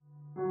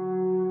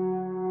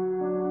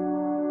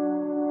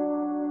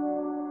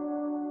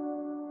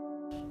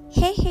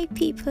Hey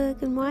people,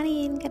 good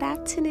morning, good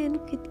afternoon,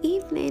 good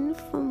evening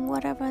from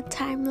whatever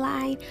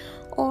timeline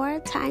or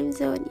time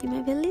zone you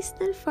may be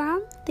listening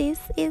from. This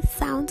is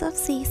Sounds of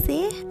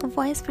CC, a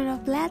voice print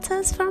of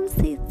letters from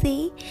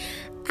CC.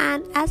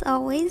 And as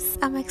always,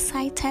 I'm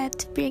excited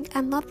to bring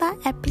another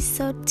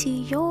episode to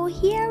your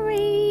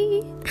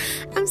hearing.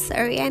 I'm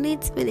sorry, I know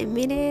it's been a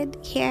minute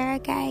here,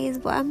 guys,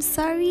 but I'm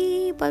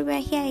sorry, but we're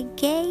here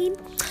again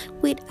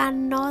with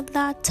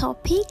another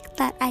topic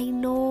that I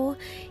know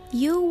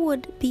you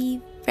would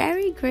be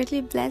very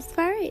greatly blessed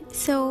by it.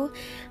 So,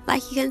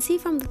 like you can see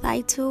from the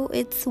title,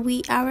 it's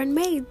We Aren't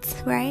Mates,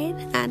 right?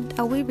 And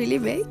are we really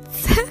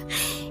mates?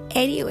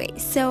 Anyway,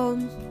 so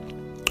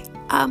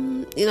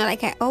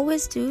like I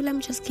always do, let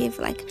me just give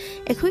like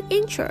a quick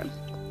intro.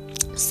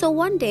 So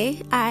one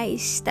day I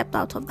stepped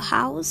out of the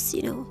house,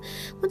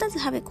 wanted to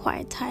have a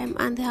quiet time,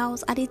 and the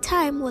house at the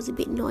time was a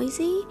bit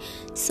noisy,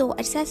 so I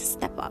decided to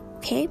step up.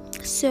 Okay,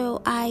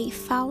 so I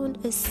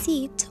found a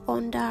seat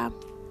under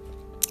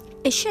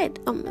a shade,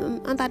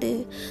 under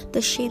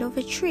the shade of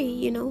a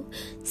tree,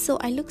 So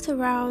I looked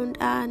around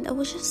and I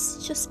was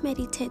just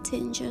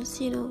meditating,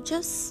 just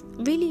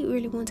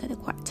really wanted a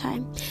quiet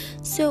time.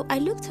 So I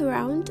looked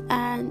around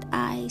and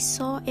I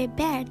saw a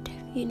bird,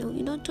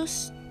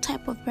 those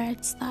type of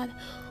birds that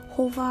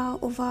hover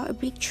over a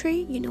big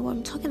tree, you know what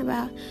I'm talking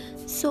about.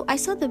 So I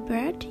saw the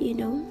bird,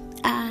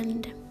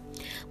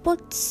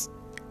 but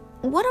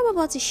what I'm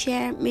about to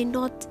share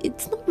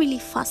it's not really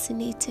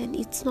fascinating,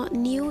 it's not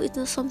new, it's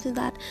not something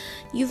that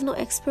you've not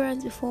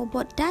experienced before,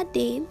 but that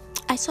day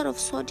I sort of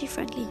saw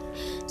differently.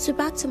 So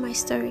back to my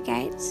story,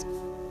 guys.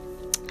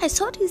 I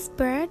saw this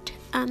bird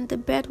and the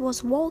bird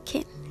was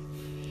walking,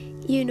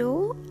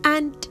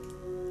 and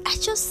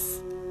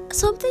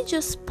something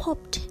just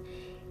popped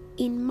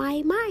in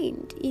my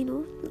mind, it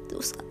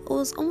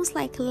was almost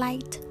like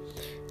light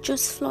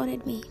just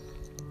flooded me.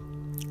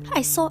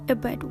 I saw a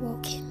bird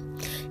walking.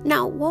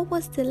 Now, what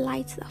was the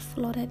light that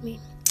flooded me?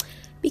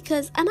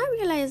 And I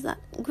realized that,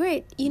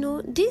 great,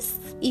 this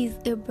is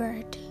a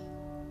bird.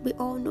 We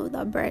all know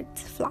that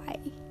birds fly,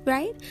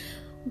 right?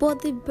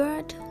 But the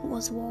bird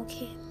was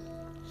walking.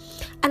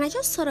 And I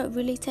just sort of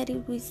related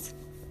it with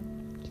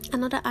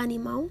another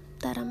animal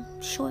that I'm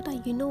sure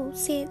that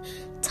say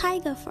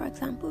tiger, for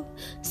example.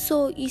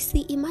 So you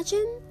see,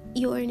 imagine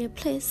you're in a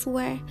place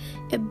where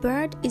a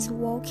bird is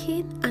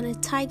walking and a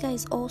tiger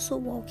is also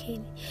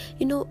walking.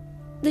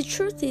 The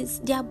truth is,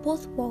 they are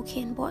both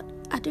walking, but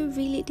are they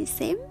really the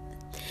same?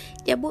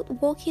 They are both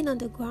walking on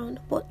the ground,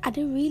 but are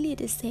they really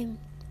the same?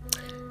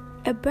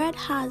 A bird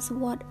has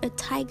what a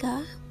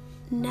tiger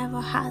never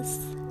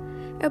has.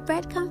 A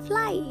bird can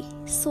fly.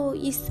 So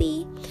you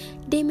see,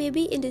 they may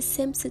be in the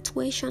same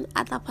situation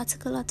at that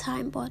particular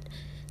time, but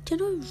they're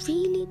not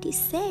really the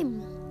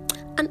same.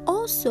 And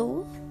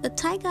also, a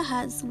tiger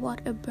has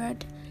what a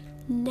bird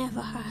never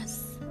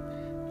has.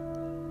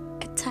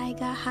 A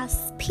tiger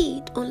has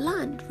speed on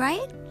land,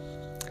 right?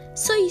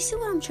 So you see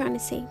what I'm trying to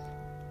say?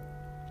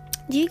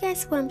 Do you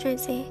guys see what I'm trying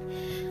to say?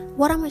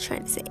 What am I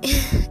trying to say?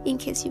 In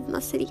case you've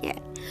not seen it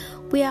yet,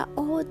 we are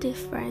all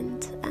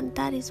different, and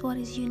that is what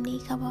is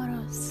unique about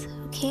us.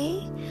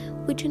 Okay,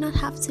 we do not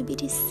have to be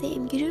the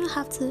same. You do not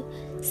have to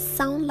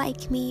sound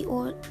like me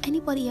or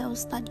anybody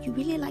else that you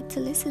really like to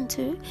listen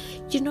to.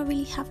 You do not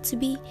really have to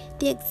be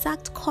the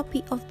exact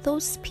copy of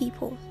those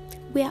people.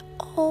 We are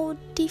all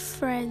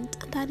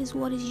different, and that is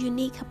what is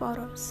unique about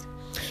us.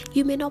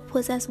 You may not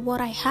possess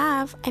what I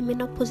have, I may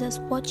not possess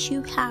what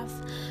you have,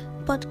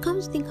 but come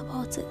to think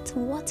about it,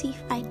 what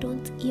if I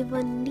don't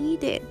even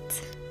need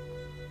it?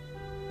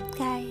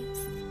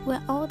 Guys,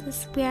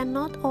 we are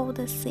not all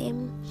the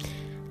same,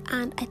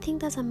 and I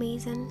think that's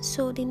amazing.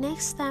 So the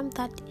next time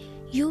that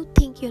you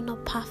think you're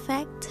not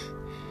perfect,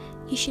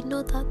 you should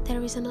know that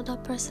there is another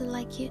person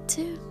like you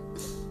too.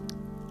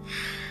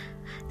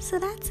 So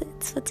that's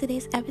it for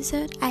today's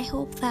episode. I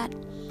hope that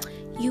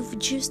you've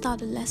juiced out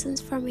the lessons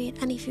from it,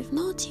 and if you've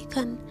not, you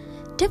can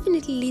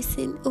definitely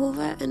listen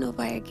over and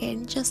over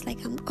again, just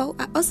like I'm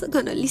also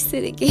gonna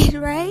listen again,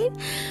 right?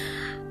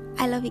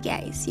 I love you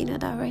guys, you know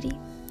that already.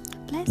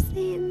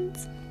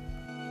 Blessings.